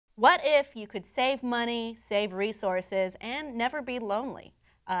What if you could save money, save resources, and never be lonely?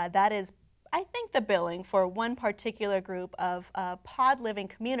 That is, I think, the billing for one particular group of pod living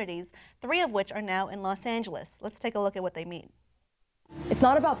communities, 3 of which are now in Los Angeles. Let's take a look at what they mean. It's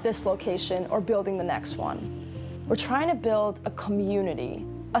not about this location or building the next one. We're trying to build a community,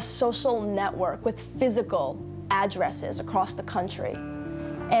 a social network with physical addresses across the country.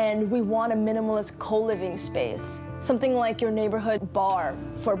 And we want a minimalist co-living space, something like your neighborhood bar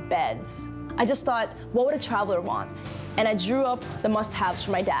for beds. I just thought, what would a traveler want? And I drew up the must-haves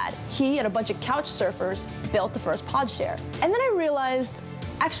for my dad. He and a bunch of couch surfers built the first pod share. And then I realized,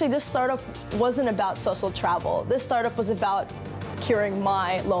 actually, this startup wasn't about social travel. This startup was about curing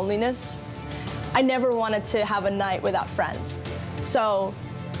my loneliness. I never wanted to have a night without friends. So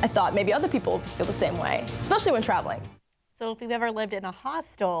I thought maybe other people would feel the same way, especially when traveling. So if you've ever lived in a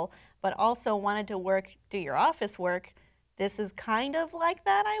hostel, but also wanted to do your office work, this is kind of like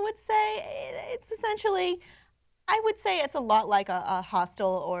that, I would say. It's essentially, I would say it's a lot like a hostel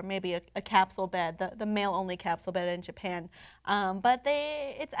or maybe a capsule bed, the male-only capsule bed in Japan. But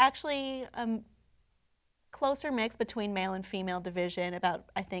it's actually closer mix between male and female division, about,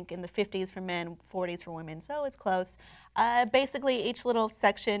 I think, in the 50s for men, 40s for women, so it's close. Basically, each little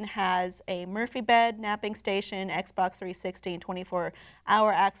section has a Murphy bed, napping station, Xbox 360, and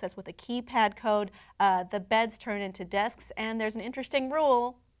 24-hour access with a keypad code. The beds turn into desks, and there's an interesting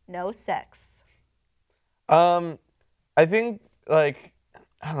rule: no sex. I think, like,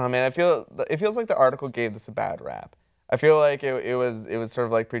 I don't know, man. It feels like the article gave this a bad rap. I feel like it was sort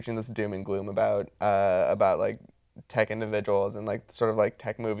of like preaching this doom and gloom about like tech individuals and like sort of like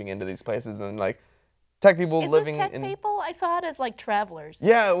tech moving into these places and like tech people living in. Is this tech people? I saw it as like travelers.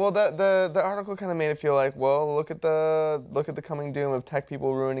 Yeah, well, the article kind of made it feel like, well, look at the coming doom of tech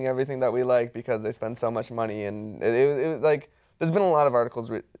people ruining everything that we like because they spend so much money, and it like. There's been a lot of articles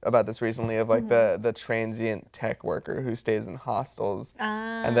about this recently of like the transient tech worker who stays in hostels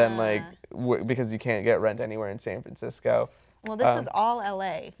and then like because you can't get rent anywhere in San Francisco. Well, this is all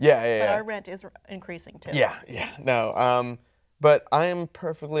LA. Yeah. But our rent is increasing too. Yeah. No. But I'm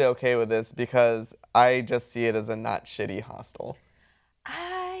perfectly okay with this because I just see it as a not shitty hostel.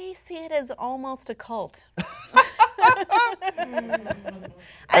 I see it as almost a cult.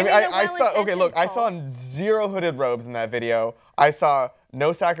 I saw. Okay, look. I saw 0 hooded robes in that video. I saw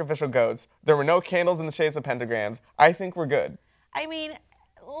no sacrificial goats. There were no candles in the shapes of pentagrams. I think we're good. I mean,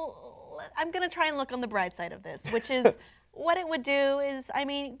 I'm gonna try and look on the bright side of this, which is what it would do is, I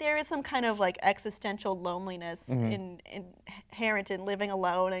mean, there is some kind of like existential loneliness inherent in living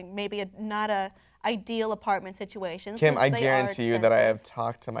alone, and maybe not a ideal apartment situation. Kim, I guarantee you that I have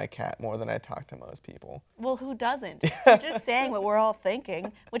talked to my cat more than I talk to most people. Well, who doesn't? You're just saying what we're all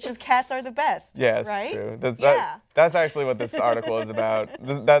thinking, which is cats are the best. Yeah, right? True. That's actually what this article is about.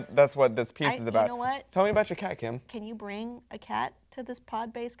 That's what this piece is about. You know what? Tell me about your cat, Kim. Can you bring a cat to this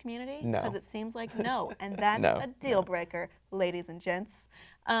pod-based community? No. Because it seems like no, and that's a deal breaker, ladies and gents.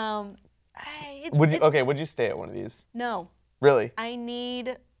 Would you stay at one of these? No. Really? I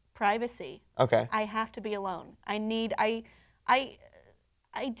need privacy. Okay. I have to be alone. I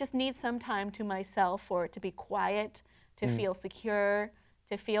just need some time to myself for it to be quiet, to feel secure,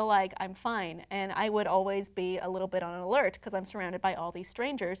 to feel like I'm fine. And I would always be a little bit on alert because I'm surrounded by all these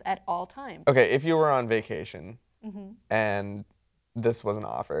strangers at all times. Okay, if you were on vacation and this was an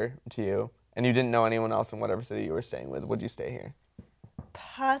offer to you and you didn't know anyone else in whatever city you were staying with, would you stay here?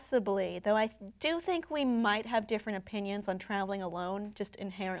 Possibly, though I do think we might have different opinions on traveling alone, just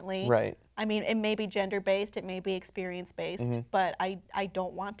inherently. Right. I mean, it may be gender-based, it may be experience-based, but I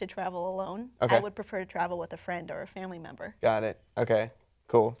don't want to travel alone. Okay. I would prefer to travel with a friend or a family member. Got it. Okay.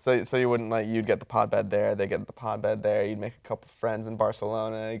 Cool. So you wouldn't you'd get the pod bed there, they get the pod bed there, you'd make a couple friends in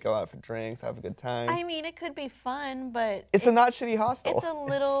Barcelona, go out for drinks, have a good time. I mean, it could be fun, but it's a not shitty hostel.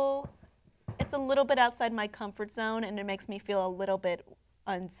 It's a little bit outside my comfort zone, and it makes me feel a little bit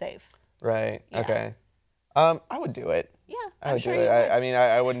unsafe. Right. Yeah. Okay. I would do it. Yeah, I would sure do it. you would. I mean,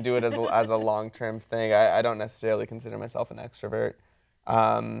 I wouldn't do it as a long-term thing. I don't necessarily consider myself an extrovert,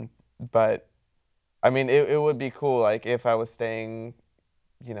 but I mean, it would be cool. Like if I was staying,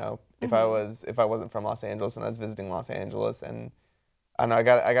 if I wasn't from Los Angeles and I was visiting Los Angeles, and I know I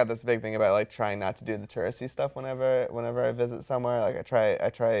got this big thing about like trying not to do the touristy stuff whenever I visit somewhere. Like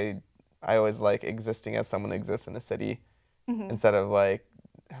I always like existing as someone exists in a city instead of like,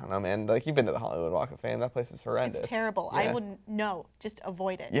 I don't know, man, like you've been to the Hollywood Walk of Fame. That place is horrendous. It's terrible. Yeah. I wouldn't, no, just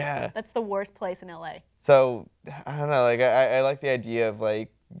avoid it. Yeah. That's the worst place in LA. So, I don't know, like I like the idea of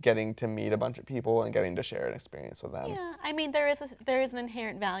like getting to meet a bunch of people and getting to share an experience with them. Yeah, I mean, there is an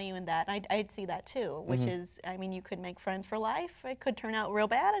inherent value in that. I'd see that too, which is, I mean, you could make friends for life. It could turn out real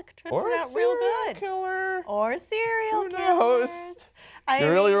bad. It could turn out real good. Killer. Or serial Who killers. knows? I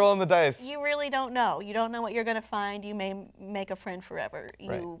You're really mean, rolling the dice. You really don't know. You don't know what you're going to find. You may make a friend forever.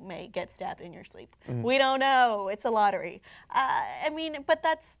 You may get stabbed in your sleep. We don't know. It's a lottery. I mean, but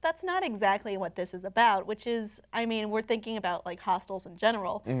that's not exactly what this is about, which is, I mean, we're thinking about like hostels in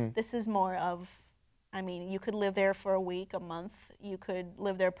general. This is more of, I mean, you could live there for a week, a month. You could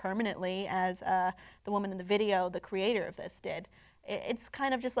live there permanently, as the woman in the video, the creator of this, did. It's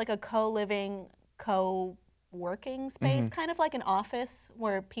kind of just like a co-living, co-working space, kind of like an office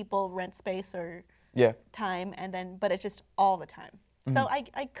where people rent space or time, and then, but it's just all the time. So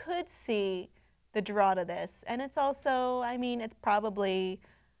I could see the draw to this, and it's also, I mean, it's probably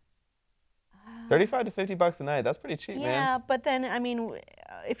 35 to $50 a night. That's pretty cheap, man. Yeah, but then, I mean,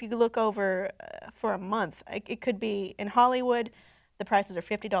 if you look over for a month, it could be in Hollywood, the prices are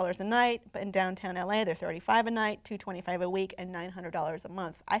 $50 a night, but in downtown LA, they're $35 a night, $225 a week, and $900 a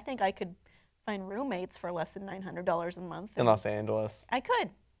month. I think I could find roommates for less than $900 a month. In Los Angeles. I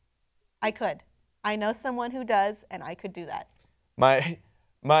could. I know someone who does, and I could do that.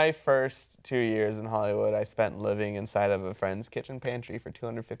 My first 2 years in Hollywood, I spent living inside of a friend's kitchen pantry for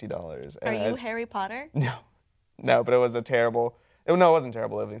 $250. Are you Harry Potter? No, but it was a terrible. No, it wasn't a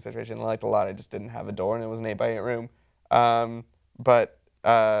terrible living situation. Like a lot, I just didn't have a door, and it was an 8x8 room. But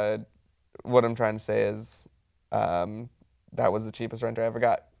what I'm trying to say is, that was the cheapest rent I ever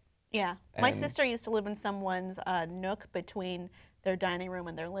got. Yeah, my sister used to live in someone's nook between their dining room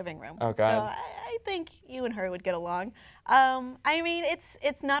and their living room. Oh, God. So I think you and her would get along. I mean,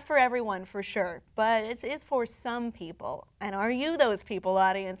 it's not for everyone, for sure, but it is for some people. And are you those people,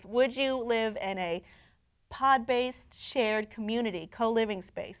 audience? Would you live in a pod-based shared community, co-living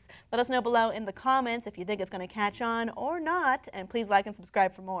space? Let us know below in the comments if you think it's going to catch on or not, and please like and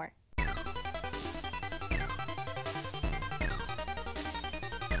subscribe for more.